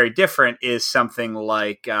still very different is something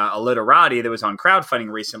like Alliterati that was on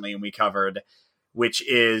crowdfunding recently and we covered, which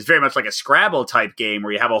is very much like a Scrabble type game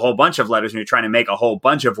where you have a whole bunch of letters and you're trying to make a whole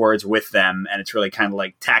bunch of words with them. And it's really kind of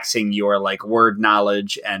like taxing your like word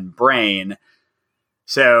knowledge and brain.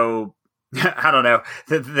 So I don't know.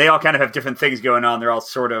 They all kind of have different things going on. They're all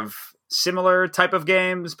sort of similar type of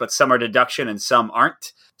games, but some are deduction and some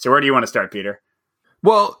aren't. So where do you want to start, Peter?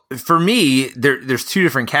 Well, for me, there's two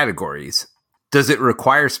different categories. Does it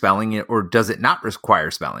require spelling or does it not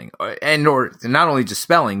require spelling? And or not only just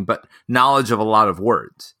spelling, but knowledge of a lot of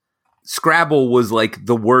words. Scrabble was like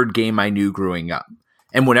the word game I knew growing up.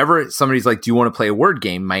 And whenever somebody's like, do you want to play a word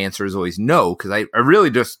game? My answer is always no, because I really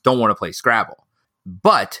just don't want to play Scrabble.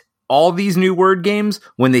 But all these new word games,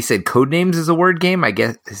 when they said Codenames is a word game, I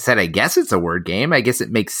guess it's a word game. I guess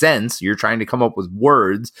it makes sense. You're trying to come up with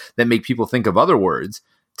words that make people think of other words.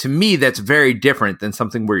 To me, that's very different than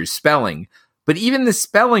something where you're spelling. But even the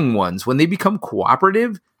spelling ones, when they become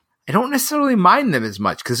cooperative, I don't necessarily mind them as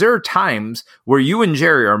much because there are times where you and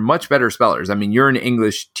Jerry are much better spellers. I mean, you're an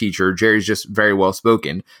English teacher. Jerry's just very well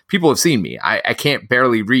spoken. People have seen me. I can't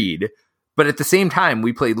barely read. But at the same time,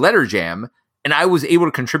 we played Letter Jam, and I was able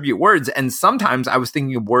to contribute words. And sometimes I was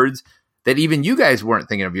thinking of words that even you guys weren't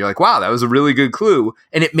thinking of. You're like, wow, that was a really good clue.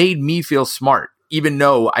 And it made me feel smart, even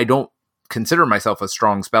though I don't consider myself a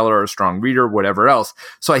strong speller or a strong reader, whatever else.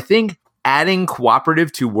 So I think adding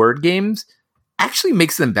cooperative to word games actually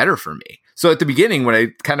makes them better for me. So at the beginning, when I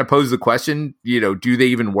kind of posed the question, do they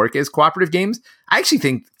even work as cooperative games? I actually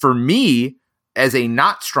think for me, as a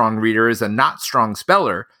not strong reader, as a not strong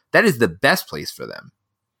speller, that is the best place for them.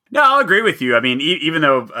 No, I'll agree with you. I mean, even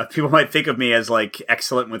though people might think of me as like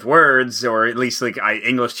excellent with words, or at least like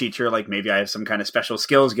English teacher, like maybe I have some kind of special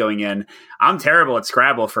skills going in. I'm terrible at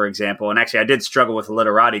Scrabble, for example. And actually, I did struggle with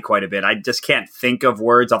Alliterati quite a bit. I just can't think of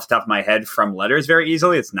words off the top of my head from letters very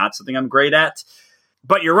easily. It's not something I'm great at.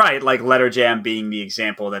 But you're right, like Letter Jam being the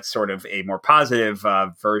example that's sort of a more positive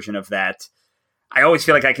version of that. I always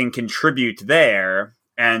feel like I can contribute there.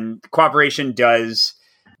 And cooperation does,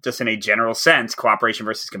 just in a general sense, cooperation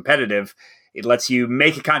versus competitive, it lets you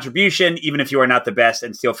make a contribution even if you are not the best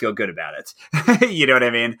and still feel good about it. You know what I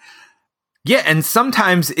mean? Yeah, and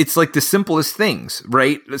sometimes it's like the simplest things,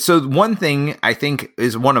 right? So one thing I think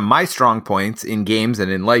is one of my strong points in games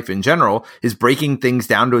and in life in general is breaking things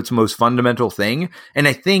down to its most fundamental thing. And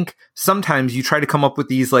I think sometimes you try to come up with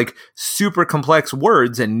these like super complex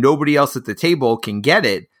words and nobody else at the table can get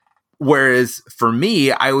it. Whereas for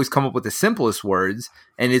me, I always come up with the simplest words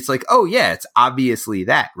and it's like, oh yeah, it's obviously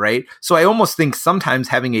that, right? So I almost think sometimes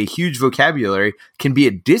having a huge vocabulary can be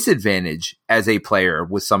a disadvantage as a player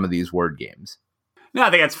with some of these word games. No, I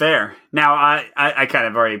think that's fair. Now, I kind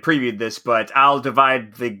of already previewed this, but I'll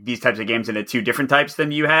divide these types of games into two different types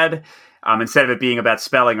than you had. Instead of it being about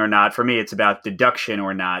spelling or not, for me, it's about deduction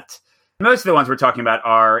or not. Most of the ones we're talking about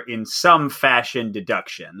are in some fashion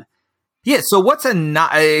deduction. Yeah, so what's an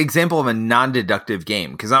example of a non-deductive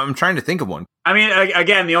game? Because I'm trying to think of one. I mean,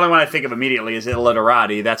 again, the only one I think of immediately is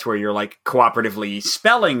Illiterati. That's where you're like cooperatively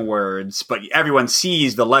spelling words, but everyone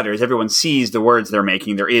sees the letters. Everyone sees the words they're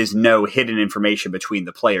making. There is no hidden information between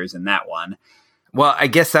the players in that one. Well, I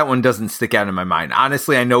guess that one doesn't stick out in my mind.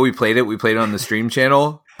 Honestly, I know we played it. We played it on the stream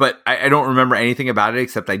channel, but I don't remember anything about it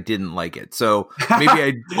except I didn't like it. So maybe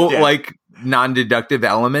I don't like non-deductive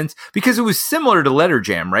elements because it was similar to Letter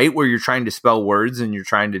Jam, right? Where you're trying to spell words and you're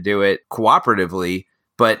trying to do it cooperatively.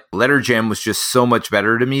 But Letter Jam was just so much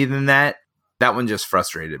better to me than that. That one just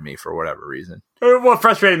frustrated me for whatever reason. Well, it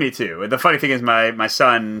frustrated me too. The funny thing is my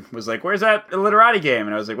son was like, where's that Illiterati game?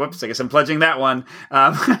 And I was like, whoops, I guess I'm pledging that one.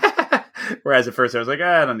 Whereas at first I was like,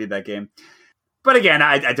 I don't need that game. But again,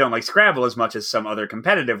 I don't like Scrabble as much as some other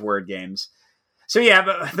competitive word games. So yeah,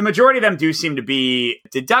 but the majority of them do seem to be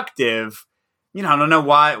deductive. You know, I don't know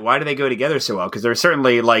why do they go together so well? Because there's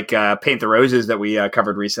certainly like Paint the Roses that we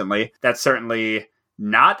covered recently. That's certainly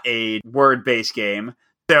not a word-based game.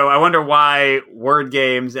 So I wonder why word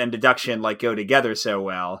games and deduction like go together so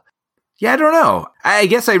well. Yeah, I don't know. I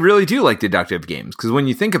guess I really do like deductive games because when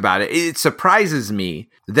you think about it, it surprises me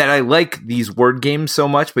that I like these word games so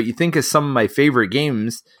much. But you think of some of my favorite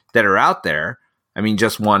games that are out there. I mean,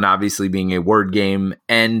 just one obviously being a word game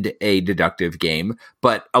and a deductive game,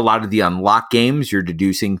 but a lot of the unlock games, you're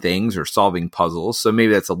deducing things or solving puzzles. So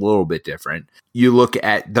maybe that's a little bit different. You look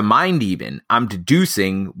at the mind even, I'm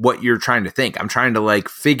deducing what you're trying to think. I'm trying to like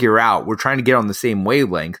figure out, we're trying to get on the same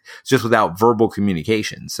wavelength just without verbal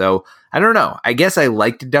communication. So I don't know. I guess I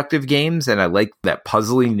like deductive games and I like that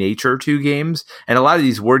puzzling nature to games. And a lot of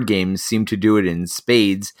these word games seem to do it in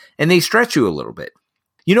spades and they stretch you a little bit.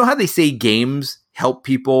 You know how they say games help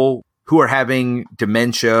people who are having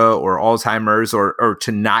dementia or Alzheimer's or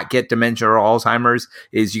to not get dementia or Alzheimer's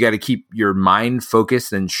is you got to keep your mind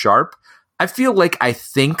focused and sharp. I feel like I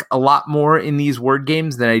think a lot more in these word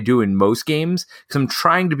games than I do in most games because I'm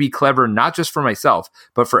trying to be clever, not just for myself,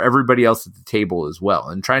 but for everybody else at the table as well.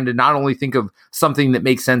 And trying to not only think of something that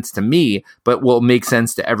makes sense to me, but will make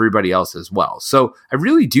sense to everybody else as well. So I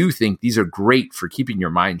really do think these are great for keeping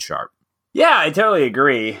your mind sharp. Yeah, I totally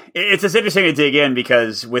agree. It's just interesting to dig in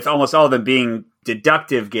because with almost all of them being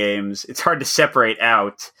deductive games, it's hard to separate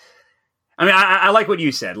out. I mean, I like what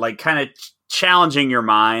you said, like kind of challenging your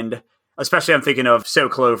mind, especially I'm thinking of So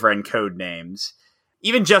Clover and Code Names.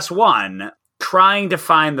 Even just one, trying to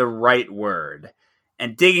find the right word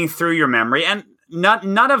and digging through your memory. And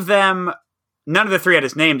none of the three I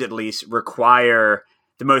just named at least require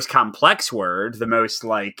the most complex word, the most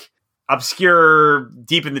like obscure,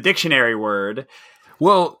 deep in the dictionary word.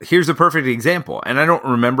 Well, here's a perfect example. And I don't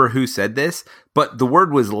remember who said this, but the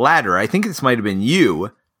word was ladder. I think this might have been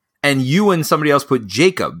you. And you and somebody else put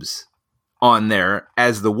Jacobs on there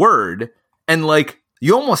as the word. And like,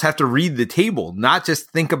 you almost have to read the table, not just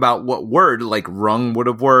think about what word like rung would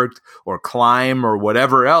have worked or climb or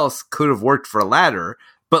whatever else could have worked for ladder.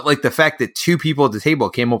 But like the fact that two people at the table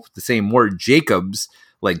came up with the same word, Jacobs,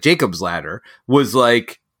 like Jacob's ladder, was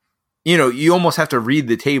like, you know, you almost have to read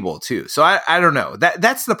the table too. So I don't know.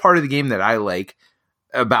 That's the part of the game that I like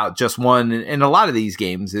about Just One. And a lot of these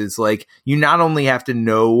games is like, you not only have to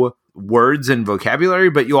know words and vocabulary,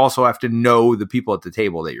 but you also have to know the people at the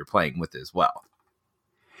table that you're playing with as well.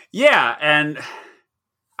 Yeah. And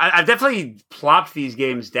I've definitely plopped these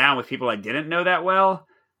games down with people I didn't know that well.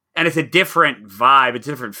 And it's a different vibe, it's a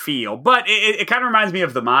different feel. But it kind of reminds me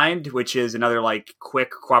of The Mind, which is another like quick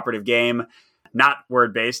cooperative game. Not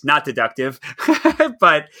word-based, not deductive,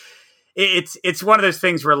 but it's one of those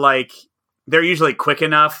things where like they're usually quick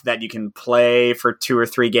enough that you can play for 2 or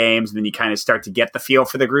 3 games and then you kind of start to get the feel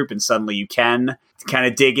for the group and suddenly you can kind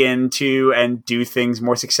of dig into and do things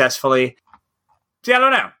more successfully. See, I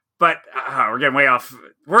don't know, but we're getting way off.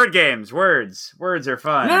 Word games, words are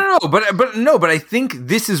fun. But I think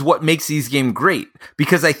this is what makes these games great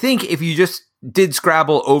because I think if you just did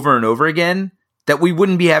Scrabble over and over again, that we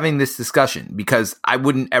wouldn't be having this discussion because I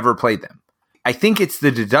wouldn't ever play them. I think it's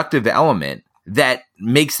the deductive element that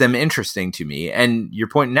makes them interesting to me. And you're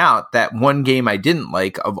pointing out that one game I didn't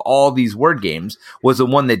like of all these word games was the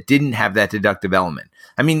one that didn't have that deductive element.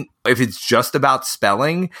 I mean, if it's just about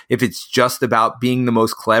spelling, if it's just about being the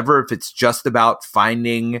most clever, if it's just about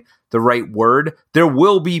finding the right word, there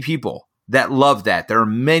will be people that love that. There are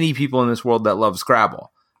many people in this world that love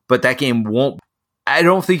Scrabble, but that game won't. I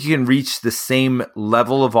don't think you can reach the same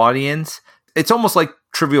level of audience. It's almost like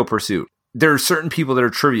Trivial Pursuit. There are certain people that are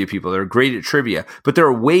trivia people that are great at trivia, but there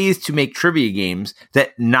are ways to make trivia games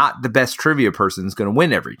that not the best trivia person is going to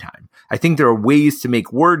win every time. I think there are ways to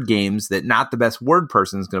make word games that not the best word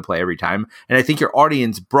person is going to play every time. And I think your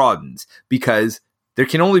audience broadens because there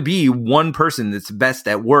can only be one person that's best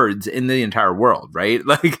at words in the entire world, right?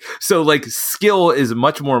 So skill is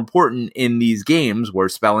much more important in these games where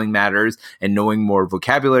spelling matters and knowing more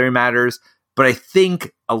vocabulary matters. But I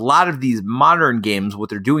think a lot of these modern games, what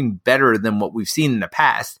they're doing better than what we've seen in the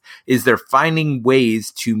past is they're finding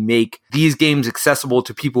ways to make these games accessible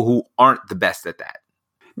to people who aren't the best at that.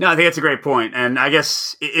 No, I think that's a great point. And I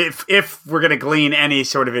guess if we're going to glean any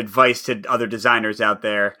sort of advice to other designers out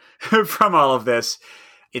there from all of this,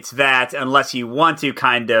 it's that unless you want to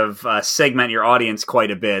kind of segment your audience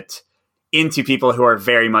quite a bit into people who are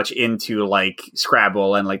very much into like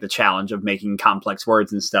Scrabble and like the challenge of making complex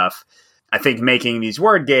words and stuff, I think making these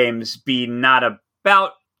word games be not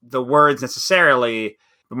about the words necessarily,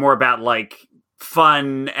 but more about like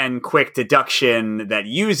fun and quick deduction that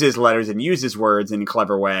uses letters and uses words in a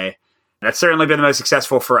clever way. That's certainly been the most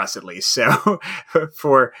successful for us, at least. So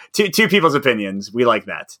for two people's opinions, we like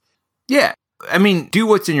that. Yeah. I mean, do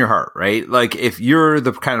what's in your heart, right? Like if you're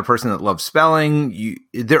the kind of person that loves spelling,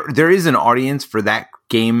 there is an audience for that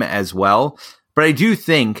game as well. But I do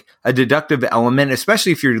think a deductive element,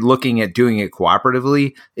 especially if you're looking at doing it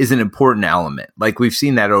cooperatively, is an important element. Like we've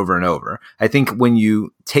seen that over and over. I think when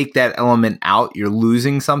you take that element out, you're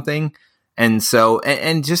losing something. And so,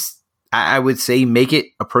 and just, I would say make it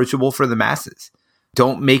approachable for the masses.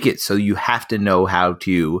 Don't make it so you have to know how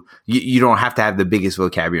to, you don't have to have the biggest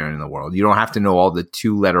vocabulary in the world. You don't have to know all the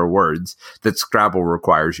 2-letter words that Scrabble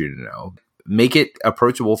requires you to know. Make it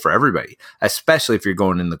approachable for everybody, especially if you're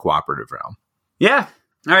going in the cooperative realm. Yeah.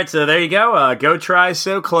 All right. So there you go. Go try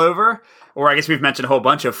So Clover. Or I guess we've mentioned a whole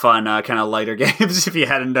bunch of fun, kind of lighter games if you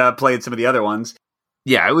hadn't played some of the other ones.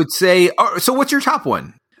 Yeah, I would say. So what's your top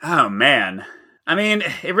one? Oh, man. I mean,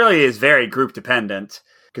 it really is very group dependent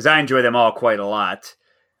because I enjoy them all quite a lot.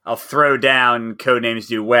 I'll throw down Codenames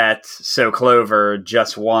Duet, So Clover,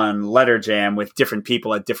 Just One, Letter Jam with different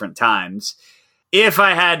people at different times. If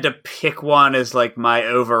I had to pick one as like my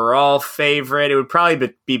overall favorite, it would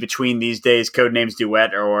probably be between these days Codenames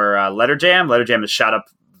Duet or Letter Jam. Letter Jam has shot up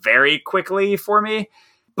very quickly for me,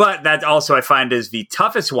 but that also I find is the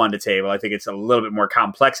toughest one to table. I think it's a little bit more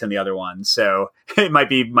complex than the other ones, so it might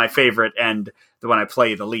be my favorite and the one I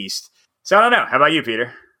play the least. So I don't know. How about you,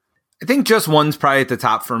 Peter? I think Just One's probably at the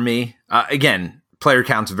top for me. Again, player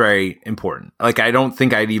count's very important. Like, I don't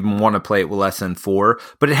think I'd even want to play it with less than 4,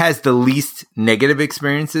 but it has the least negative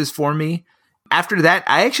experiences for me. After that,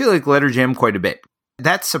 I actually like Letter Jam quite a bit.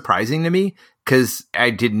 That's surprising to me because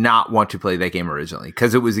I did not want to play that game originally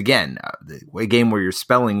because it was, again, a game where you're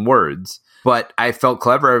spelling words, but I felt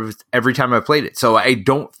clever every time I played it. So I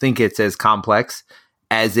don't think it's as complex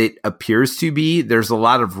as it appears to be. There's a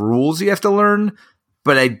lot of rules you have to learn,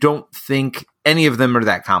 but I don't think any of them are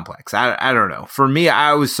that complex. I don't know. For me,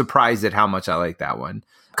 I was surprised at how much I like that one.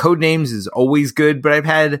 Codenames is always good, but I've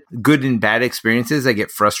had good and bad experiences. I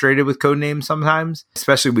get frustrated with Codenames sometimes,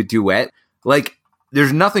 especially with Duet. Like,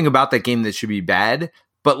 there's nothing about that game that should be bad,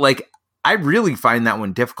 but like, I really find that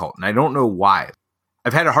one difficult, and I don't know why.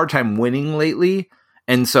 I've had a hard time winning lately,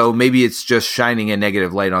 and so maybe it's just shining a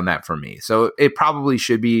negative light on that for me. So it probably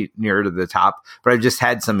should be nearer to the top, but I've just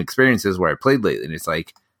had some experiences where I played lately, and it's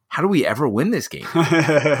like, how do we ever win this game?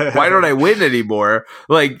 Why don't I win anymore?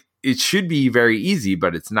 Like, it should be very easy,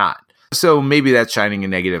 but it's not. So maybe that's shining a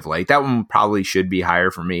negative light. That one probably should be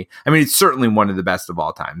higher for me. I mean, it's certainly one of the best of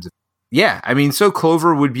all times. Yeah, I mean, So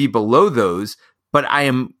Clover would be below those, but I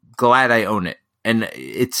am glad I own it. And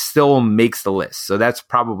it still makes the list. So that's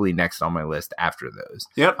probably next on my list after those.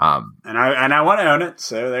 Yep. And I want to own it.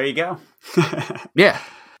 So there you go. Yeah.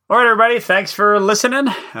 All right, everybody. Thanks for listening.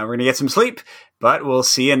 We're going to get some sleep, but we'll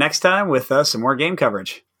see you next time with some more game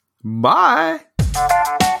coverage. Bye.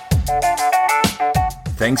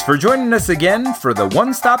 Thanks for joining us again for the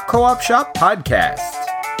One Stop Co-op Shop podcast.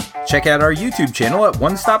 Check out our YouTube channel at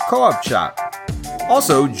One Stop Co-op Shop.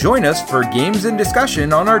 Also, join us for games and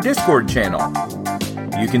discussion on our Discord channel.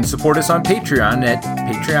 You can support us on Patreon at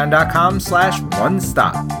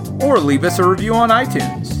patreon.com/onestop or leave us a review on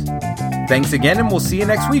iTunes. Thanks again, and we'll see you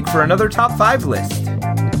next week for another Top 5 list.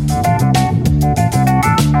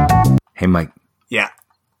 Hey, Mike. Yeah.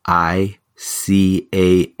 ICAN_TSPL.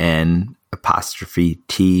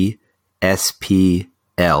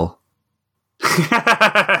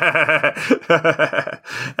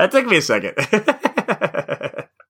 That took me a second.